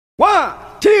1,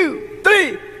 2,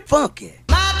 3, funky.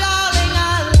 My darling,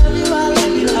 I love you, I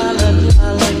love you, I love you,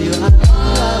 I love you, I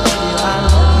love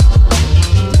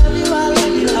you, I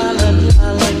love you, I love you, I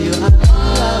love you,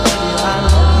 I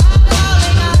love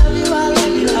you, I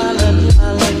love you, I love you,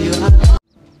 I love you.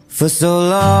 For so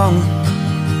long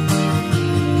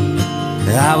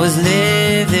I was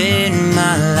living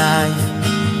my life,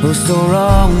 oh so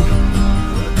wrong,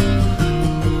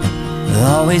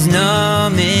 always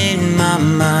numb in my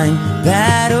mind,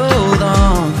 battled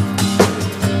on,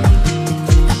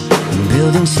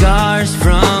 building scars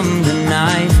from the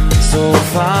night, so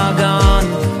far gone,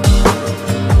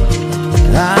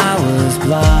 I was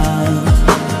blind.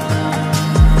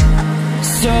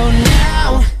 So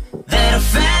now that I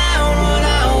found what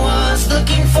I was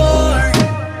looking for,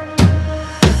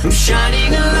 I'm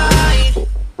shining a light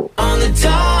on the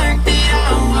dark that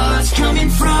I was coming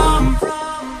from.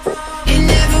 It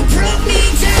never brought me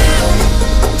down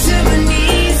to my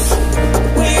knees,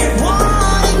 where it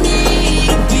wanted me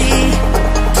to be.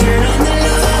 Turn on the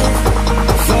love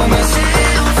for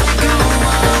myself, go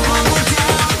on one more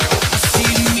down.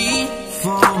 See me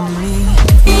for me.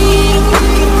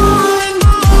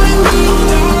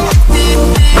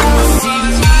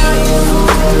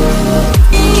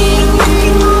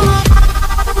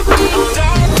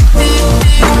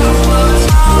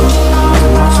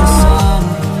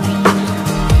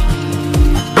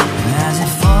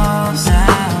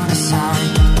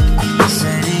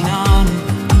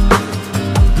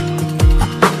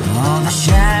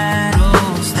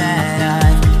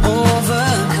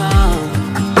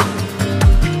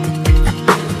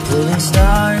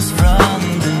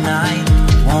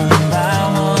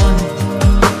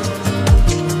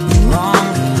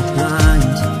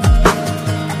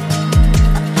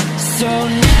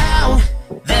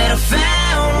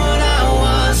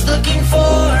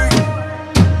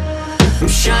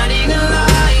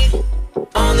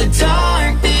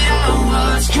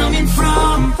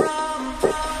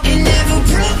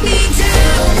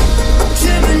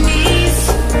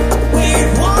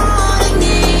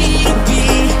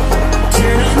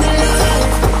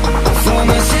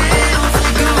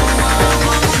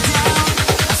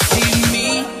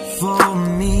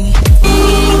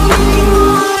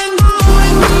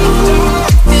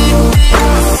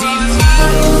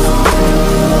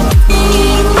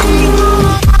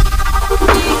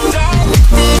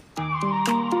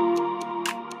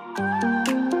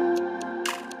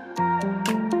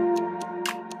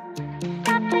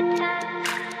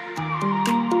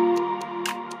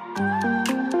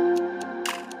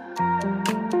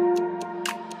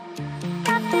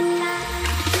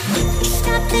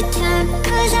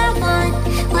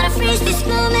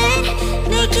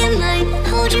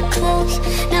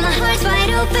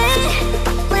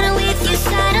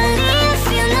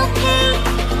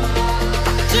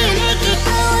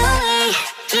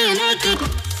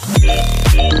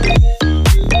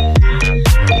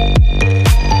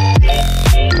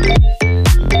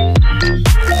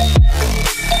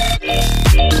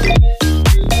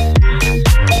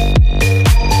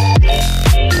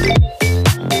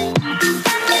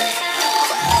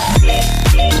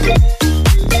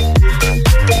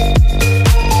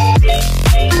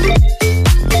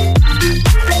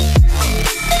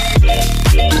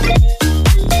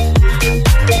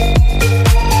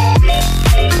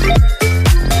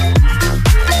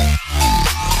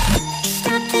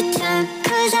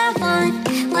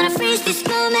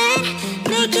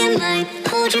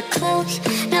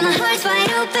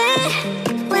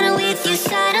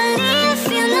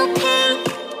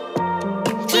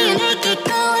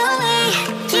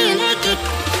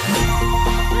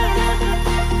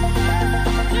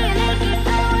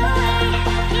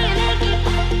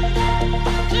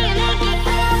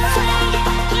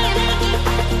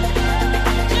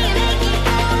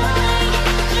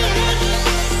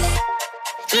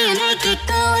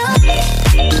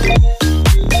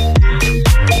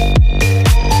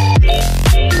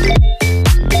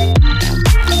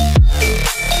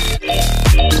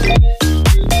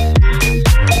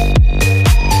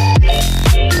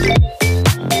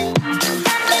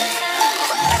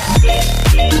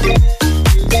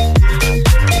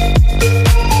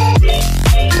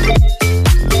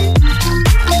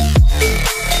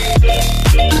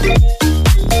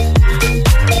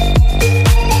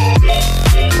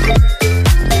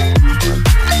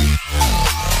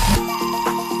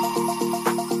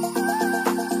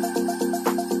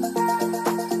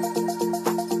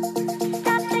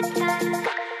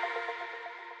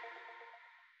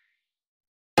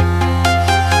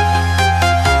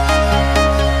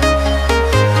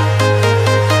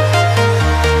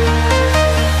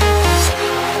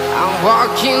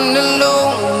 on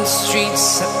alone, the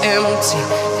streets are empty.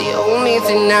 The only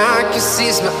thing I can see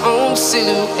is my own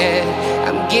silhouette.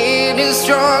 I'm getting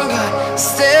stronger,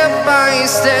 step by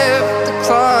step. The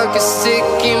clock is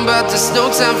ticking, but there's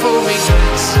no time for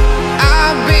regrets.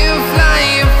 I've been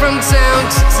flying from town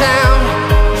to town,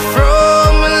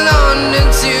 from London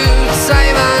to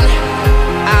Taiwan.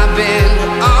 I've been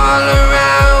all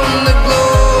around the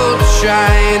globe,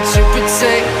 trying to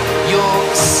protect your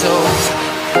soul.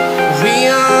 We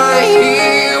are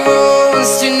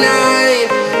heroes tonight.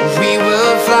 We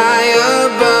will fly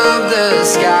above the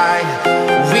sky.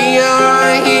 We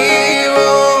are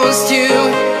heroes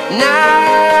tonight.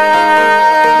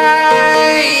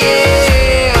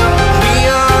 Yeah. We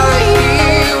are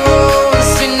heroes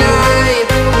tonight.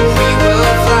 We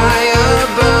will fly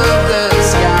above the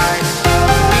sky.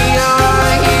 We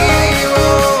are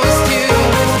heroes tonight.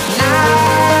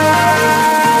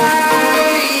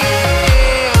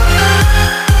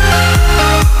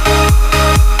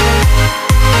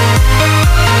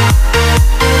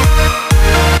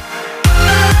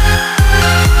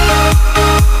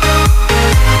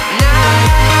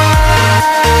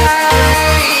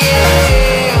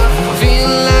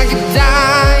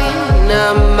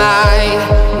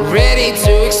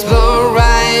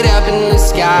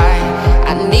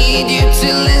 I need you to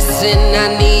listen,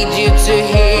 I need you to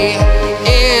hear,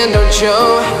 and don't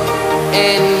show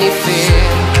any fear.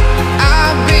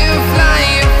 I've been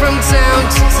flying from town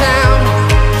to town,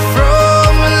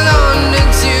 from London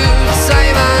to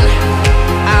Taiwan.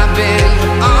 I've been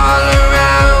all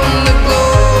around the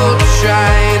globe,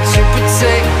 trying to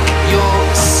protect your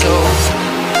soul.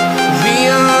 We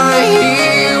are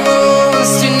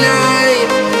heroes tonight.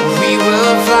 We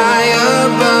will fly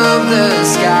above the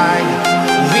sky.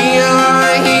 We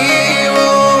are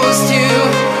heroes tonight.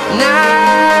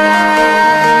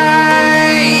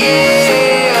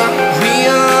 Yeah. We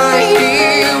are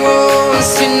heroes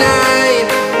tonight.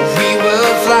 We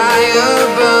will fly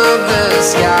above the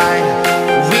sky.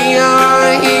 We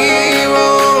are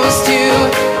heroes tonight.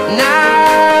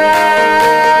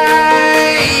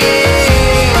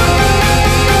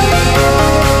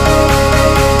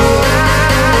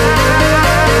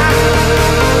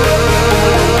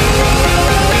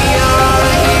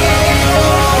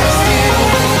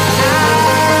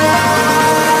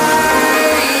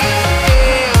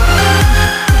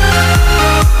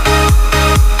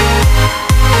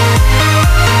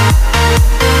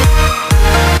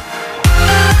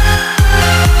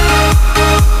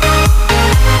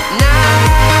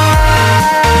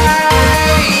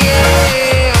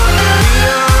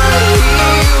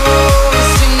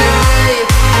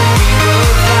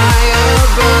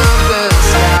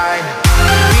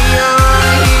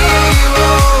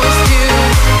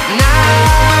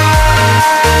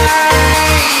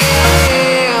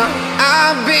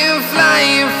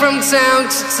 Town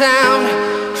to town,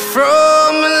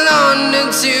 from London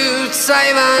to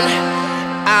Taiwan.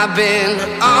 I've been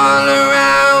all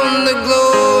around the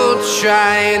globe,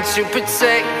 trying to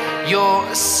protect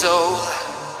your soul.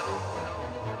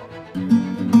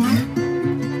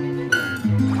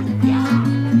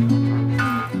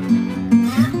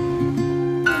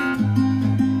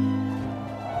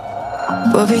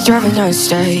 We'll be driving down the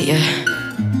state, yeah.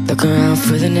 Look around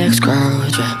for the next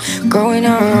crowd, yeah. Going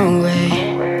our own way,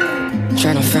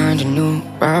 trying to find a new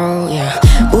route, yeah.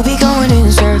 We'll be going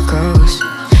in circles,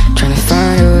 trying to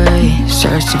find a way,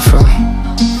 searching for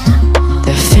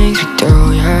the things we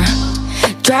do, yeah.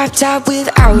 Drop top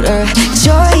without a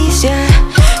choice, yeah.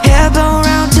 Hair blown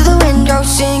round to the window,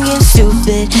 singing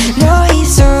stupid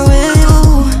noise. Or with you,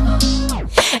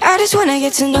 I just wanna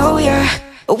get to know ya.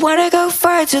 I wanna go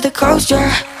far to the coast,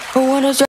 yeah. I wanna